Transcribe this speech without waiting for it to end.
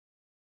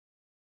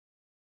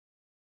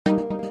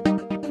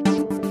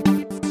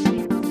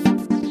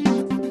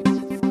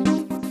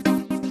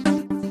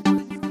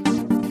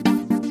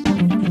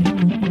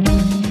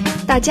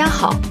大家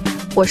好，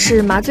我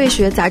是麻醉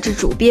学杂志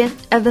主编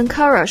Evan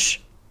Karash，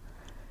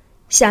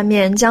 下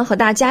面将和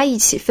大家一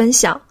起分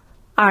享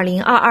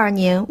2022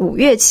年5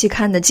月期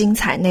刊的精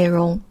彩内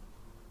容。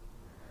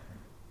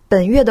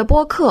本月的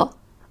播客，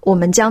我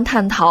们将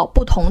探讨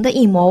不同的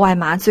硬膜外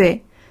麻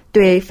醉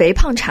对肥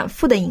胖产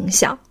妇的影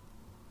响，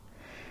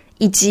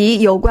以及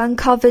有关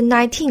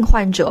COVID-19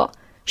 患者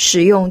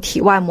使用体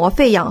外膜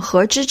肺氧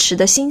合支持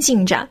的新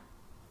进展，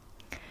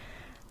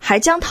还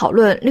将讨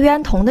论氯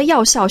胺酮的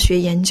药效学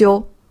研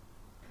究。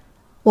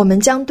我们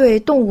将对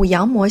动物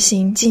羊模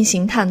型进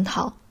行探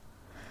讨，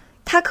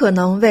它可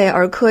能为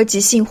儿科急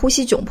性呼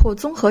吸窘迫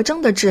综合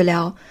征的治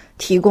疗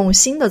提供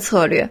新的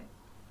策略。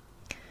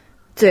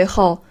最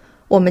后，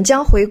我们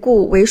将回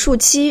顾为数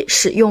期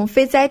使用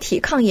非甾体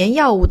抗炎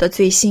药物的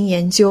最新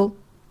研究。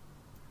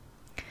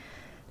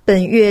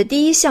本月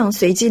第一项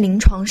随机临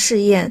床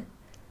试验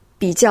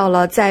比较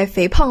了在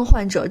肥胖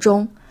患者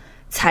中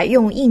采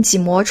用硬脊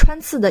膜穿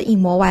刺的硬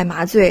膜外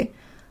麻醉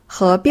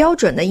和标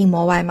准的硬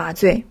膜外麻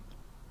醉。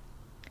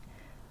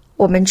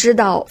我们知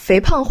道肥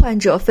胖患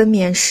者分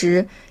娩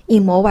时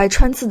硬膜外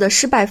穿刺的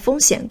失败风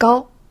险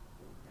高。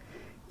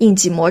硬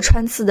脊膜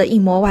穿刺的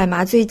硬膜外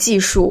麻醉技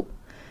术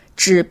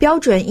指标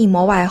准硬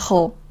膜外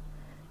后，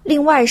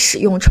另外使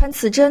用穿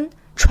刺针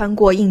穿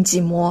过硬脊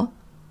膜，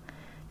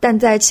但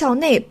在鞘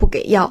内不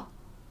给药。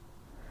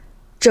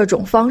这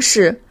种方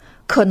式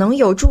可能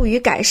有助于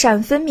改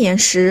善分娩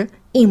时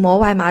硬膜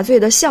外麻醉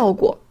的效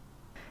果，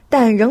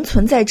但仍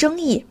存在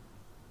争议。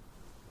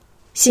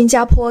新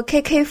加坡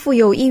KK 妇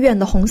幼医院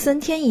的洪森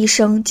天医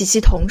生及其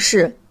同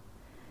事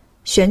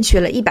选取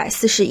了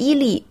141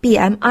例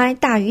BMI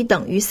大于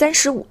等于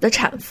35的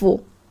产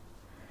妇，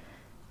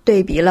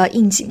对比了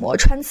硬脊膜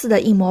穿刺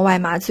的硬膜外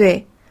麻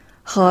醉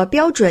和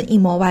标准硬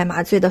膜外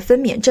麻醉的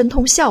分娩镇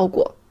痛效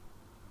果。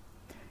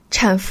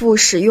产妇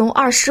使用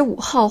25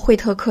号惠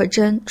特克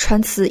针穿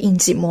刺硬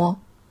脊膜，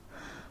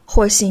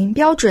或行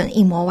标准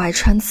硬膜外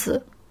穿刺。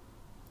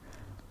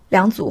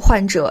两组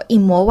患者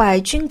硬膜外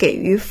均给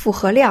予负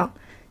荷量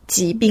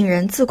及病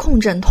人自控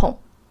镇痛。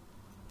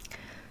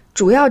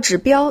主要指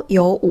标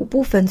由5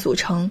部分组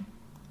成：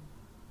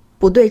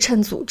不对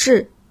称阻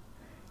滞、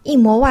硬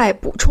膜外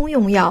补充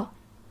用药、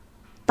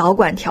导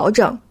管调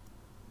整、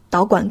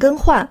导管更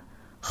换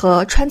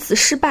和穿刺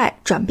失败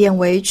转变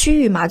为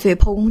区域麻醉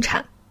剖宫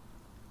产。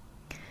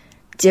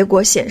结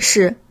果显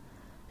示，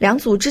两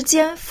组之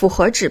间符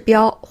合指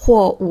标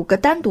或5个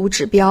单独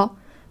指标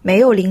没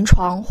有临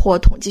床或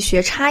统计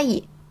学差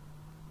异。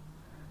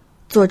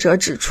作者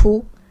指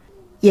出，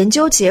研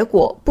究结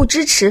果不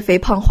支持肥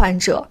胖患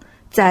者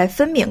在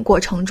分娩过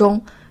程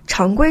中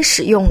常规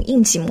使用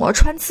硬脊膜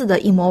穿刺的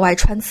硬膜外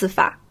穿刺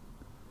法。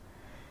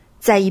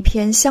在一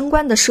篇相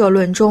关的社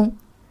论中，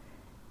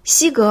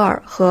西格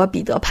尔和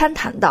彼得潘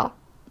谈到，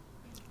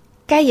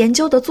该研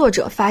究的作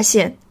者发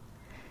现，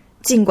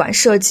尽管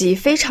设计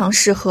非常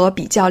适合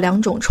比较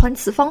两种穿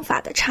刺方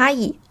法的差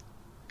异，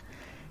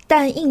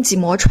但硬脊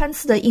膜穿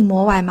刺的硬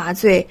膜外麻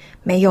醉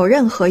没有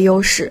任何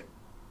优势。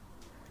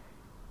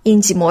硬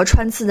脊膜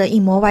穿刺的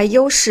硬膜外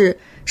优势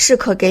是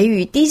可给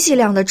予低剂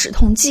量的止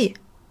痛剂，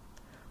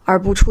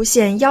而不出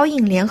现腰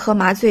硬联合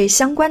麻醉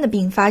相关的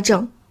并发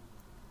症。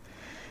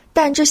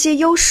但这些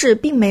优势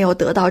并没有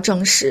得到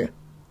证实。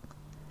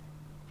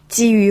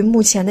基于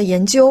目前的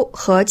研究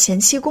和前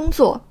期工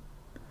作，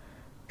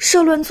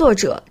社论作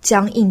者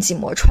将硬脊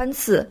膜穿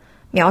刺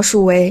描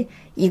述为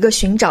一个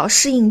寻找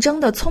适应症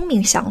的聪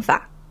明想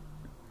法。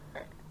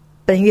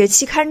本月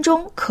期刊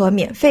中可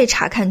免费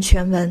查看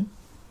全文。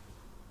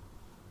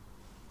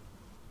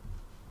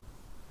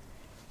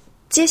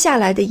接下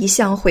来的一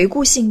项回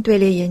顾性队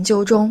列研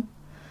究中，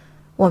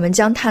我们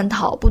将探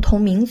讨不同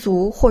民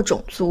族或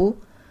种族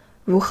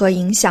如何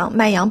影响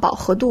脉氧饱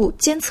和度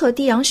监测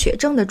低氧血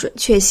症的准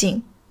确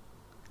性。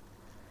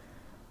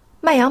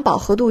脉氧饱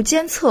和度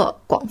监测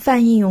广泛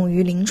应用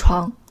于临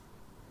床，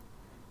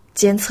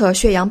监测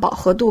血氧饱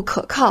和度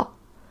可靠，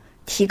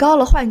提高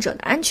了患者的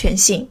安全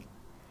性，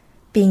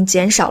并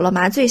减少了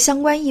麻醉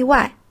相关意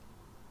外。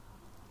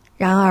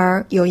然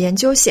而，有研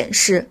究显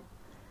示，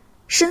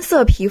深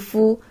色皮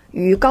肤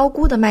与高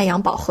估的脉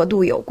氧饱和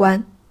度有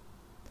关。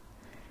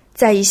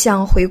在一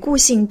项回顾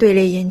性队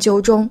列研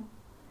究中，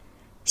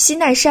西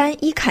奈山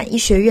伊坎医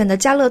学院的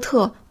加勒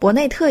特·伯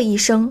内特医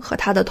生和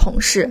他的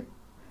同事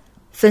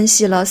分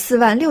析了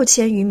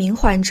46000余名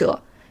患者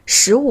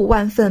15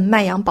万份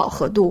脉氧饱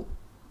和度。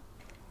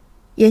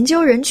研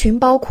究人群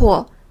包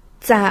括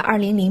在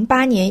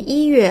2008年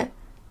1月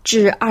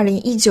至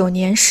2019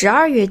年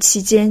12月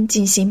期间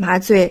进行麻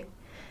醉，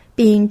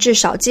并至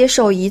少接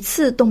受1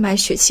次动脉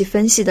血气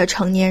分析的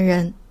成年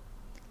人。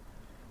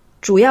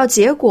主要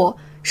结果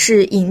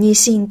是隐匿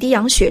性低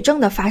氧血症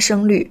的发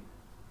生率。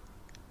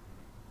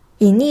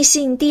隐匿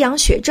性低氧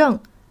血症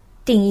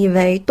定义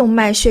为动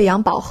脉血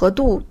氧饱和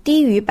度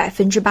低于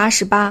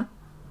 88%，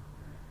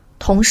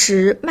 同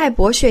时脉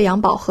搏血氧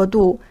饱和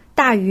度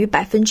大于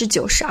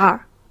 92%。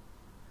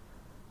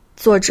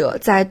 作者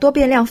在多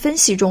变量分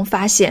析中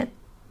发现，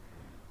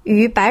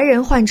与白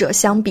人患者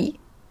相比，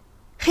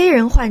黑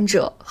人患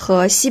者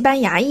和西班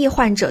牙裔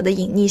患者的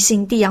隐匿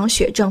性地阳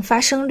血症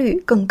发生率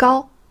更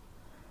高。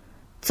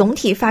总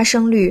体发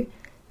生率，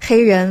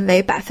黑人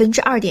为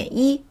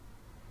 2.1%，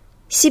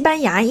 西班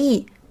牙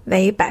裔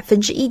为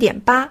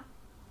 1.8%，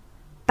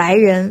 白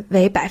人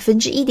为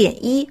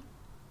 1.1%。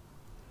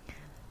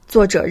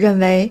 作者认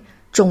为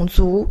种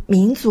族、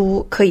民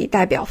族可以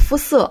代表肤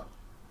色。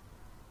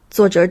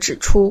作者指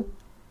出，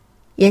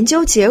研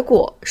究结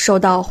果受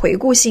到回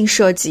顾性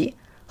设计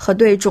和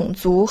对种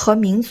族和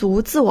民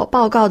族自我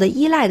报告的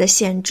依赖的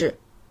限制。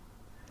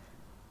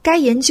该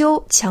研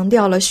究强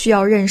调了需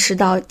要认识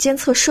到监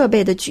测设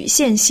备的局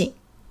限性，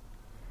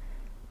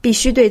必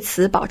须对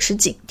此保持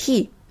警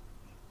惕，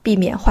避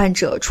免患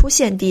者出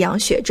现地阳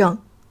血症。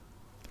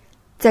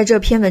在这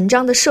篇文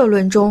章的社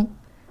论中，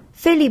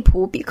菲利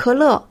普·比克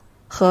勒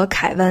和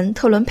凯文·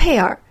特伦佩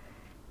尔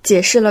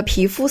解释了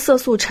皮肤色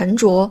素沉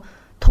着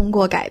通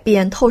过改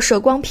变透射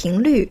光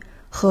频率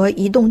和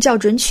移动校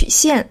准曲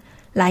线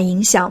来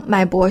影响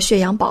脉搏血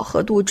氧饱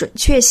和度准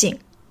确性。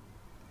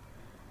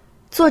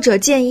作者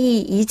建议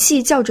仪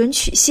器校准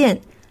曲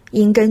线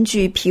应根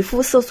据皮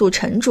肤色素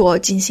沉着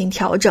进行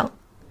调整，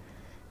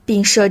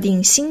并设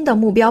定新的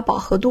目标饱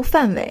和度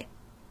范围，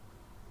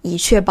以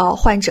确保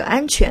患者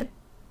安全。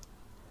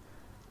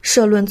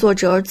社论作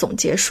者总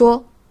结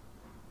说，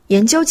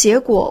研究结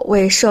果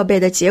为设备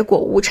的结果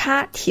误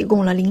差提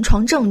供了临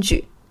床证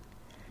据。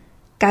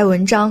该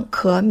文章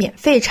可免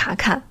费查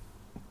看。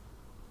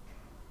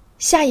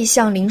下一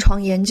项临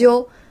床研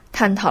究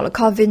探讨了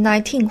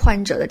COVID-19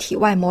 患者的体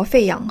外膜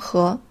肺氧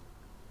合。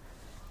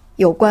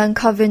有关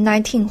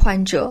COVID-19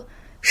 患者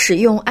使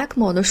用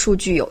ECMO 的数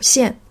据有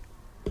限，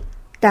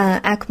但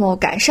ECMO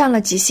改善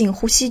了急性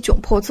呼吸窘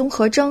迫综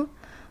合征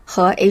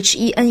和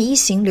H1N1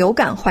 型流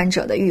感患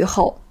者的预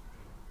后。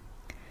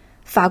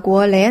法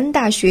国雷恩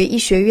大学医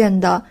学院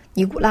的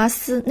尼古拉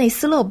斯·内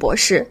斯勒博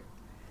士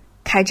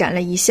开展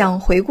了一项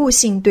回顾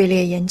性队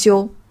列研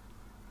究。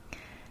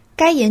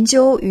该研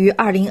究于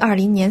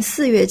2020年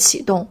4月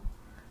启动，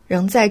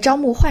仍在招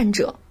募患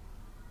者。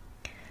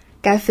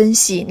该分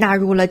析纳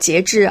入了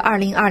截至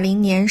2020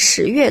年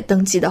10月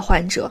登记的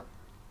患者。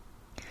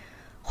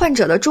患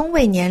者的中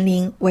位年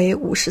龄为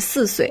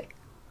54岁。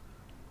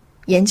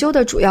研究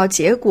的主要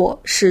结果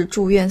是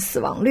住院死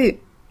亡率。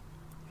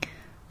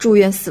住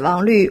院死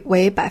亡率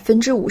为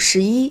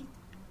 51%，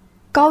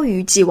 高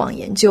于既往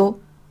研究。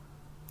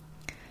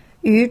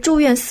与住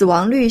院死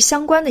亡率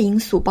相关的因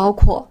素包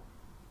括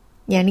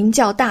年龄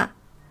较大、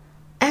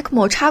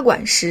ECMO 插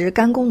管时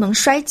肝功能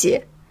衰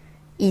竭，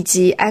以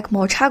及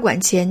ECMO 插管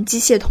前机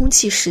械通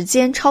气时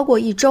间超过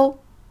1周。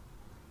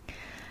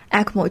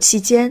ECMO 期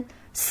间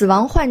死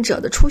亡患者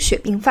的出血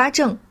并发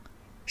症、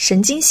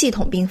神经系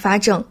统并发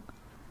症、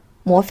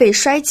膜肺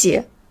衰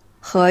竭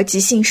和急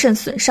性肾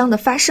损伤的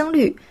发生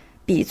率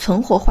比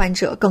存活患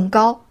者更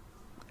高。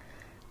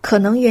可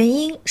能原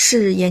因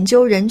是研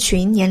究人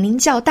群年龄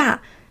较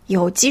大，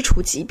有基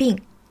础疾病。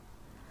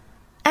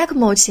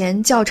ECMO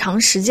前较长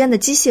时间的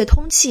机械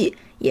通气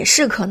也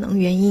是可能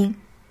原因。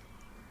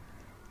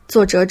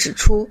作者指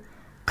出，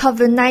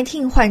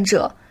 COVID-19 患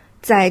者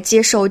在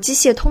接受机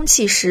械通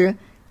气时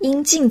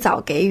应尽早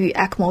给予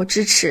ECMO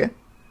支持。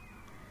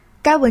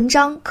该文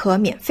章可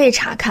免费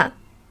查看。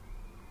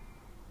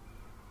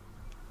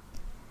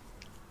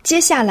接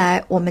下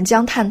来我们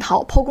将探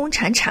讨剖宫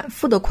产产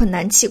妇的困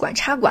难气管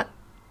插管。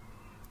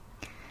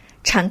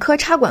产科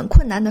插管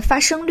困难的发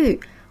生率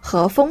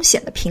和风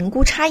险的评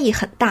估差异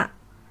很大，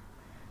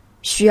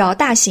需要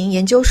大型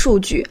研究数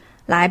据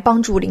来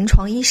帮助临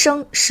床医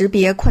生识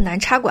别困难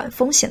插管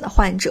风险的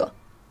患者。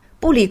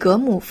布里格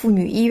姆妇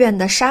女医院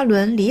的沙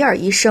伦·里尔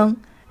医生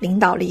领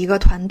导了一个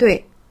团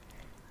队，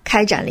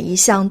开展了一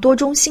项多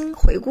中心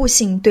回顾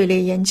性队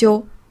列研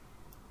究。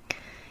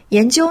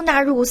研究纳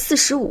入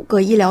45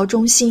个医疗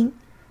中心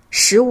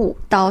，15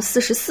到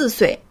44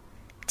岁，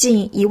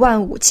近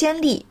15000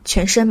例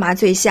全身麻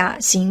醉下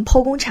行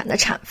剖宫产的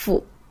产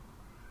妇。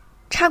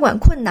插管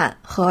困难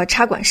和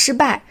插管失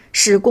败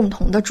是共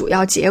同的主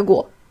要结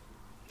果。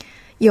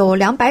有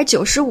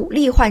295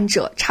例患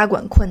者插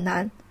管困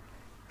难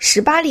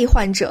，18例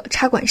患者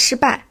插管失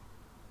败。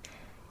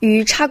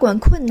与插管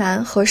困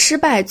难和失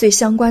败最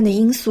相关的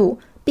因素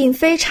并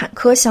非产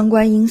科相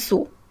关因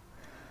素，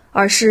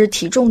而是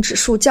体重指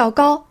数较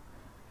高，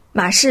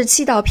马氏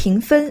气道评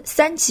分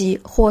3级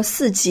或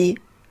4级，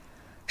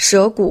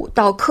舌骨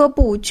到颌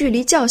部距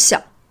离较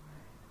小，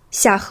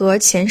下颌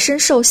前伸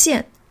受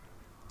限，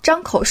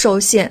张口受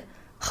限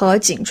和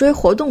颈椎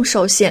活动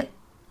受限。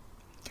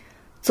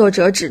作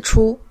者指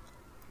出，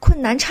困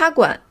难插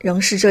管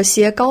仍是这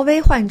些高危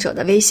患者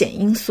的危险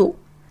因素，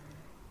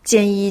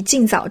建议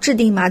尽早制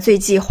定麻醉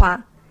计划，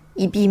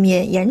以避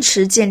免延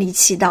迟建立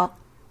气道。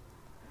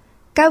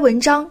该文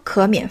章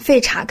可免费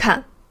查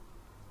看。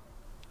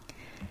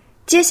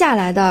接下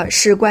来的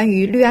是关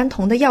于氯胺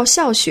酮的药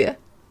效学。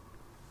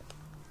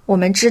我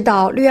们知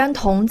道氯胺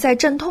酮在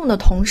镇痛的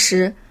同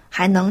时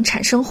还能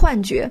产生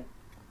幻觉。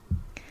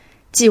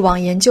既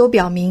往研究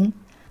表明，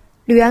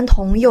氯胺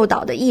酮诱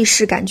导的意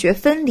识感觉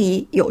分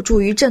离有助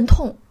于镇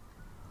痛。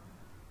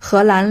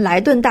荷兰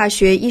莱顿大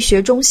学医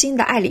学中心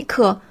的埃里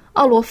克·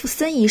奥洛夫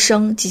森医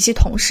生及其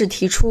同事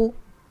提出，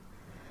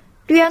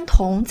氯胺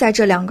酮在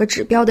这两个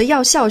指标的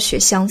药效学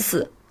相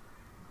似。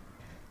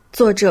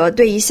作者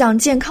对一项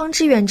健康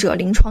志愿者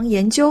临床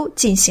研究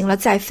进行了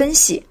再分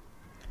析，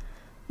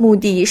目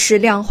的是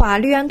量化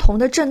氯胺酮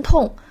的镇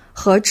痛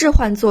和致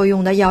幻作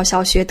用的药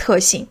效学特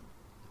性。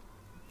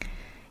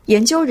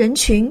研究人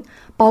群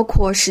包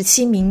括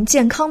17名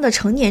健康的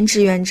成年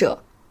志愿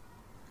者，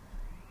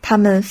他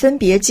们分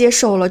别接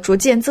受了逐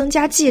渐增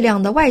加剂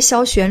量的外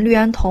消旋氯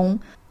胺酮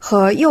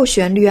和右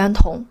旋氯胺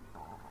酮。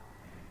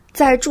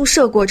在注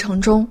射过程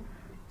中，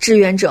志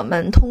愿者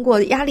们通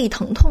过压力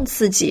疼痛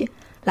刺激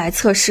来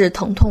测试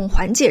疼痛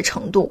缓解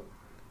程度，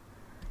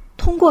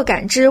通过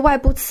感知外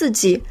部刺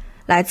激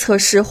来测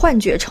试幻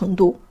觉程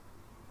度。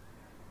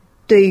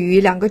对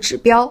于两个指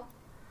标，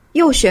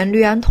右旋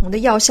氯胺酮的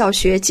药效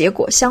学结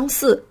果相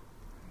似，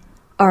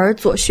而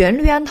左旋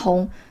氯胺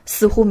酮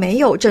似乎没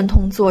有镇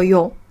痛作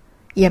用，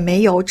也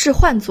没有致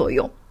幻作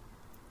用。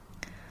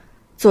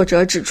作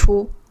者指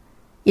出，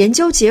研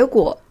究结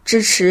果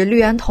支持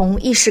氯胺酮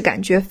意识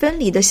感觉分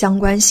离的相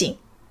关性。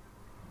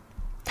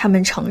他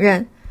们承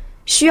认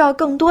需要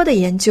更多的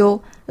研究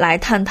来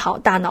探讨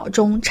大脑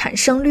中产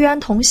生氯胺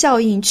酮效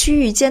应区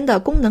域间的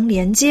功能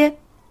连接。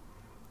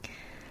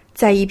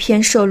在一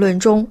篇社论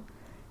中，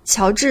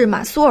乔治·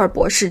马苏尔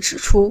博士指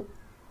出，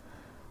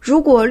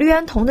如果氯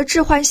胺酮的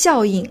致幻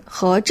效应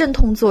和镇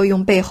痛作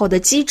用背后的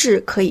机制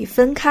可以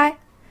分开，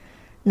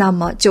那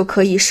么就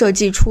可以设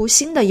计出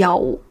新的药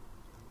物，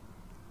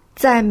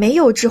在没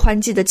有致幻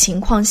剂的情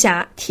况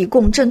下提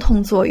供镇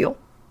痛作用。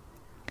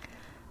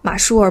马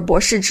舒尔博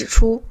士指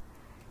出，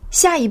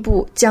下一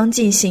步将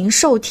进行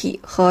受体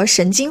和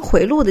神经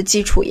回路的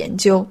基础研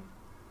究。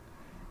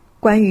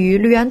关于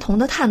氯胺酮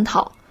的探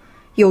讨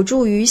有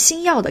助于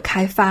新药的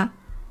开发。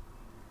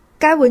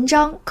该文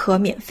章可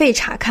免费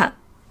查看。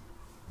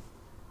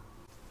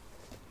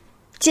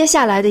接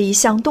下来的一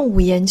项动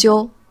物研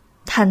究，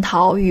探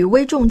讨与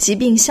危重疾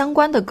病相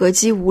关的膈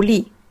肌无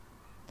力。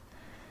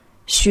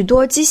许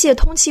多机械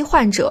通气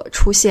患者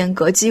出现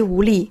膈肌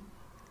无力，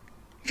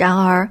然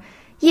而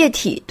液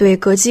体对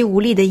膈肌无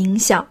力的影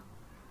响，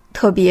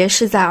特别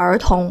是在儿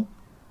童，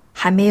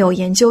还没有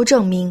研究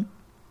证明。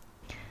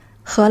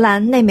荷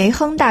兰内梅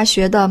亨大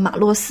学的马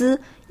洛斯·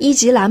伊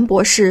吉兰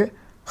博士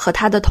和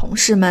他的同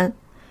事们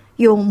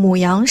用母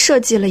羊设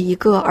计了一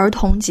个儿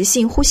童急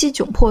性呼吸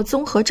窘迫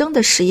综合征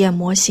的实验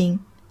模型，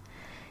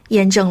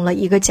验证了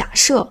一个假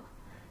设，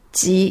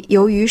即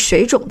由于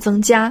水肿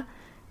增加，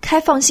开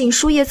放性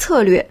输液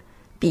策略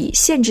比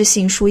限制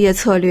性输液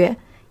策略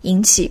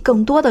引起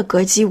更多的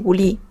膈肌无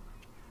力。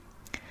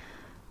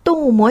动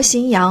物模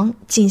型羊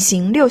进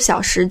行6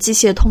小时机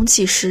械通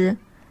气时，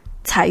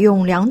采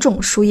用2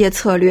种输液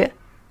策略，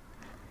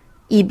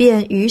以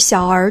便与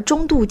小儿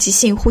中度急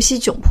性呼吸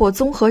窘迫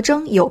综合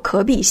征有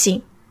可比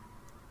性。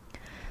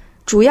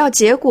主要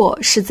结果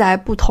是在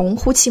不同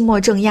呼气末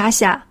正压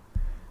下，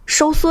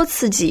收缩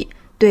刺激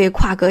对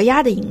跨膈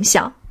压的影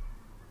响。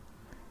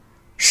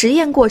实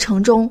验过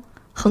程中，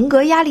横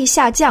膈压力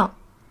下降，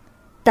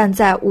但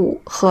在5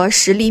和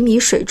10厘米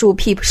水柱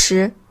PEEP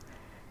时，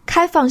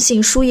开放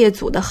性输液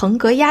组的横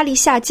膈压力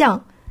下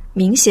降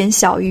明显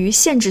小于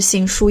限制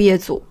性输液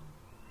组。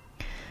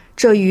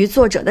这与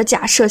作者的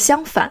假设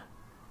相反。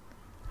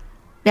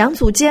两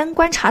组间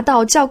观察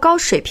到较高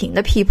水平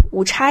的 PEEP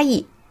无差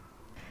异，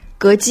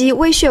膈肌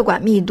微血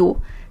管密度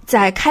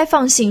在开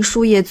放性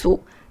输液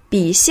组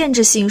比限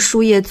制性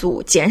输液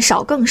组减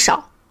少更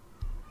少。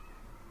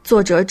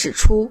作者指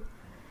出，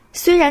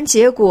虽然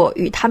结果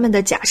与他们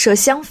的假设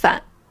相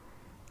反，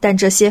但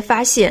这些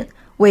发现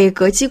为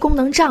膈肌功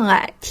能障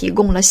碍提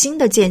供了新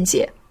的见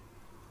解。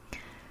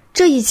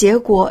这一结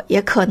果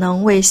也可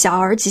能为小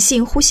儿急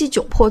性呼吸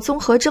窘迫综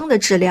合征的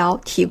治疗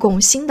提供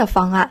新的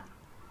方案。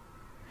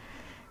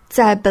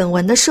在本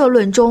文的社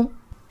论中，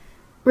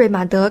瑞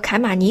马德·凯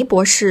马尼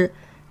博士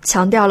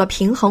强调了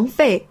平衡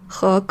肺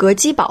和膈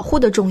肌保护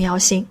的重要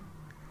性。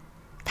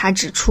他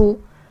指出，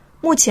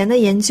目前的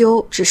研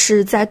究只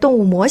是在动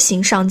物模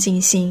型上进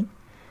行，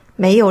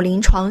没有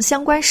临床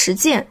相关实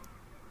践。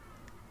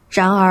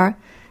然而，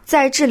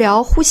在治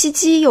疗呼吸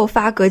机诱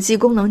发膈肌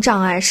功能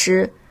障碍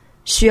时，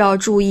需要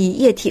注意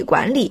液体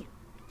管理。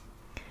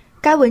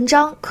该文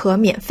章可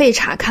免费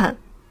查看。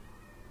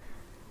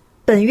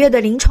本月的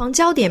临床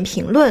焦点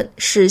评论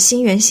是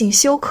心源性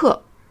休克。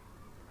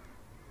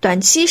短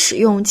期使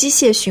用机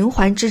械循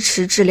环支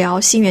持治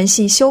疗心源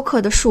性休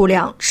克的数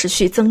量持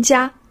续增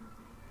加。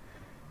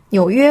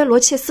纽约罗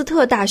切斯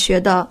特大学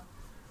的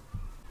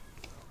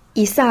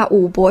以萨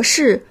伍博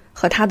士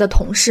和他的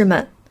同事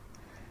们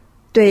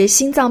对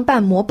心脏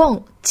瓣膜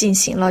泵进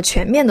行了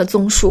全面的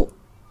综述。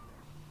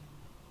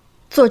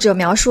作者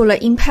描述了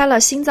Impella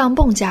心脏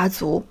泵家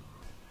族，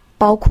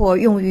包括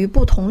用于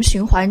不同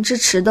循环支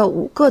持的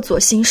5个左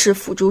心室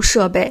辅助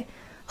设备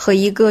和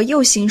1个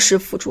右心室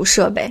辅助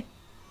设备。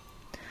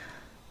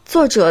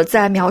作者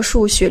在描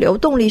述血流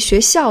动力学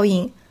效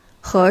应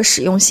和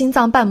使用心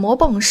脏瓣膜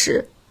泵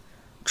时，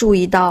注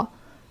意到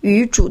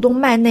与主动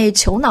脉内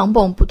球囊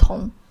泵不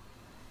同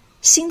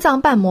心脏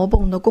瓣膜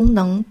泵的功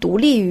能独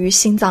立于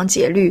心脏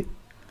节律，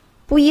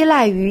不依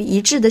赖于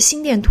一致的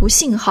心电图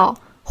信号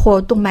或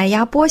动脉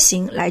压波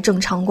形来正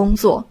常工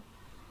作。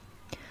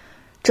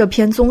这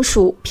篇综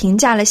述评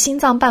价了心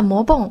脏瓣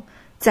膜泵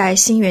在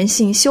心源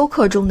性休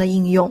克中的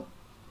应用。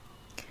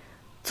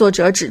作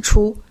者指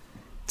出，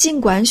尽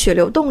管血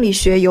流动力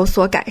学有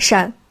所改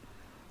善，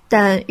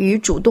但与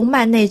主动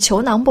脉内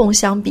球囊泵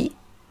相比，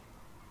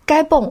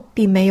该泵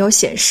并没有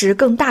显示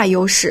更大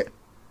优势。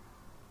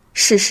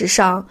事实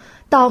上，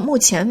到目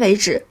前为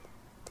止，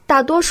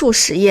大多数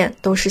实验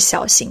都是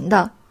小型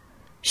的，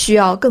需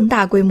要更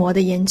大规模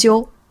的研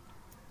究。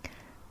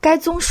该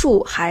综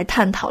述还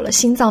探讨了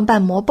心脏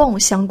瓣膜泵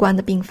相关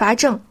的并发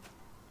症。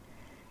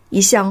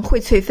一项荟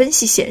萃分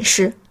析显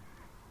示，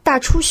大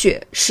出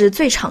血是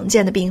最常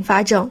见的并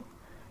发症，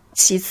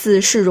其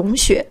次是溶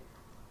血、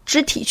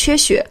肢体缺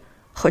血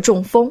和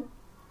中风。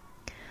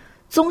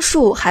综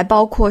述还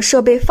包括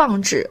设备放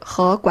置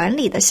和管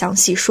理的详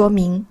细说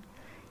明，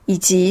以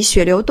及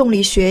血流动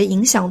力学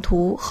影响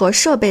图和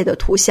设备的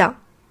图像。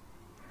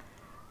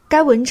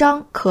该文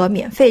章可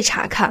免费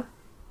查看。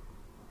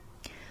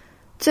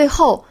最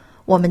后，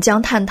我们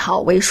将探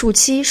讨为数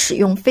期使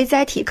用非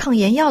甾体抗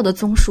炎药的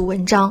综述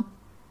文章。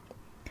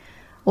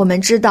我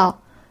们知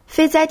道，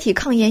非甾体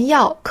抗炎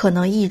药可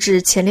能抑制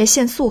前列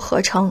腺素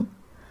合成，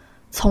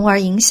从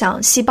而影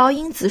响细胞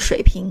因子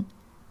水平。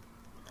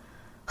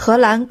荷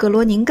兰格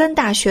罗宁根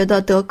大学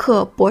的德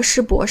克博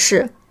什博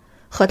士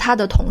和他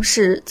的同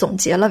事总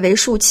结了为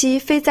数期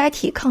非甾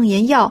体抗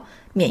炎药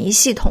免疫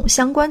系统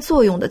相关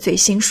作用的最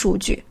新数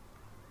据。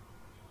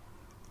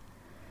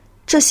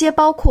这些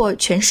包括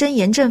全身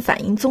炎症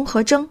反应综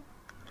合征、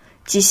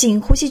急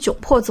性呼吸窘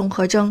迫综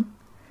合征、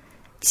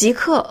即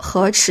刻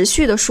和持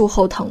续的术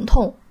后疼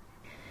痛、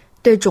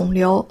对肿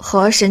瘤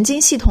和神经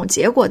系统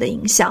结果的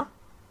影响、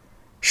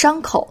伤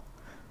口、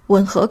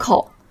吻合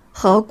口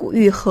和骨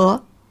愈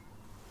合。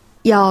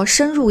要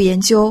深入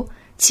研究，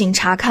请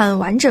查看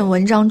完整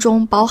文章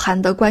中包含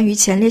的关于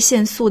前列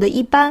腺素的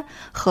一般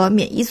和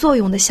免疫作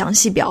用的详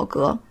细表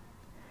格。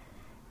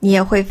你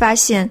也会发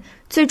现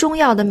最重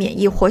要的免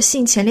疫活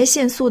性前列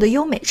腺素的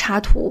优美插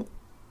图。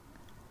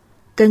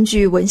根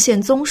据文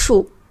献综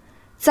述，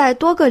在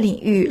多个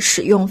领域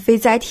使用非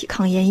甾体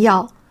抗炎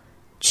药，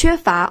缺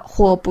乏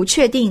或不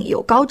确定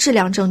有高质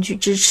量证据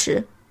支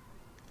持，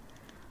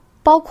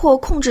包括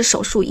控制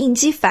手术应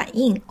激反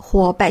应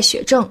或败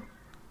血症，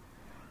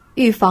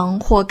预防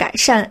或改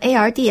善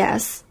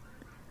ARDS，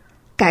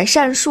 改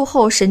善术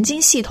后神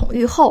经系统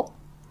预后，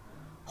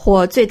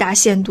或最大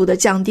限度地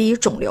降低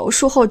肿瘤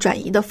术后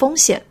转移的风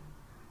险。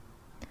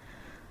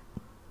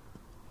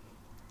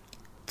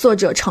作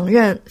者承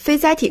认非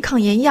甾体抗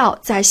炎药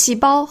在细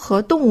胞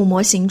和动物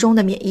模型中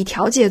的免疫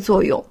调节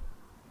作用，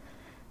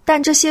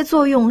但这些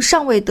作用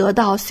尚未得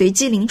到随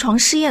机临床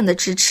试验的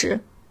支持。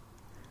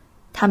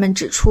他们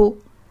指出，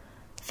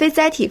非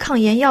甾体抗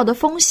炎药的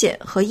风险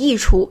和益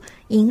处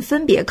应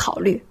分别考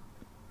虑，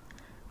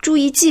注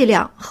意剂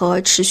量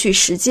和持续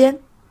时间。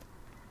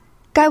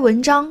该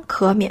文章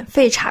可免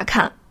费查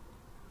看。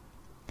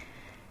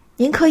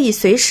您可以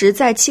随时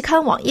在期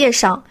刊网页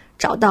上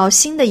找到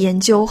新的研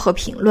究和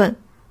评论。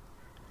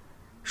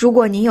如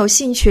果您有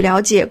兴趣了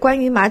解关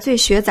于麻醉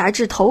学杂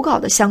志投稿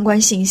的相关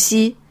信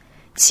息，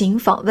请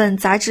访问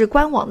杂志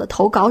官网的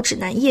投稿指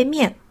南页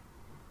面。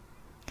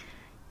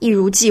一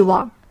如既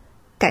往，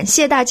感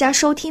谢大家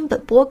收听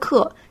本播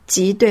客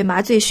及对麻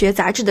醉学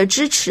杂志的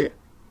支持。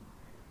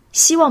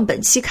希望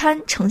本期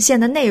刊呈现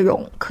的内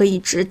容可以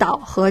指导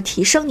和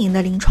提升您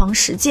的临床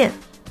实践。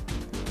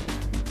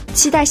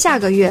期待下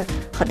个月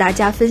和大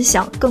家分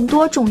享更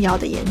多重要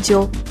的研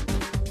究。